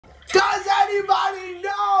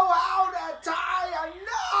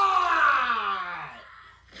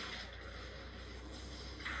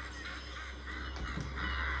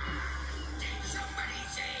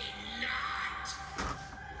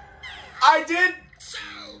I did. So,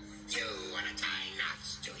 you want to tie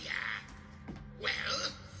knots, do ya?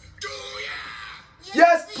 Well, do ya?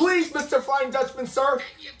 Yes, please, Mr. Flying Dutchman, sir. Then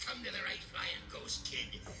you've come to the right flying ghost,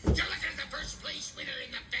 kid. You're looking at the first place winner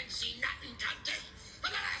in the fancy knotting contest for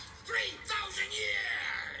the last 3,000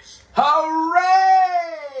 years.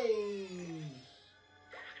 Hooray!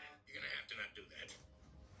 You're gonna have to not do that.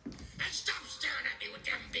 And stop staring at me with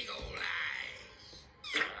them big old eyes.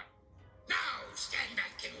 Now, stand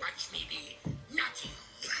back and watch me be naughty.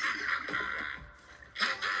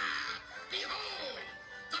 Behold,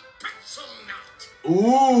 the pretzel knot.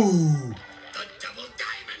 Ooh. The double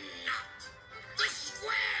diamond knot. The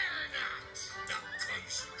square knot. The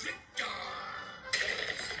constrictor.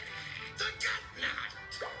 The gut knot.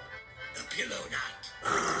 The pillow knot.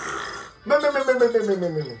 Me.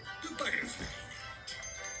 The butterfly knot.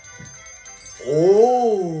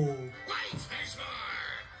 Oh. Wait, there's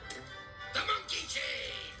more. The monkey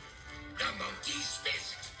chain. The monkey's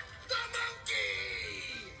fist. The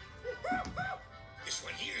monkey. This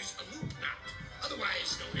one here's a loop knot,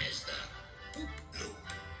 otherwise known as the poop loop.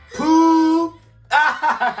 Poop.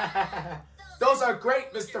 Those are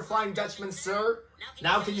great, Mr. Flying Dutchman, sir.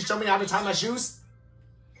 Now can you show me how to tie my shoes?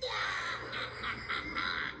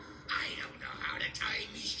 I don't know how to tie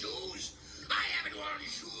me shoes. I haven't worn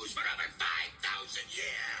shoes for over 5,000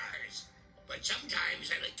 years. But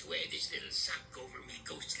sometimes I like to wear this little sock over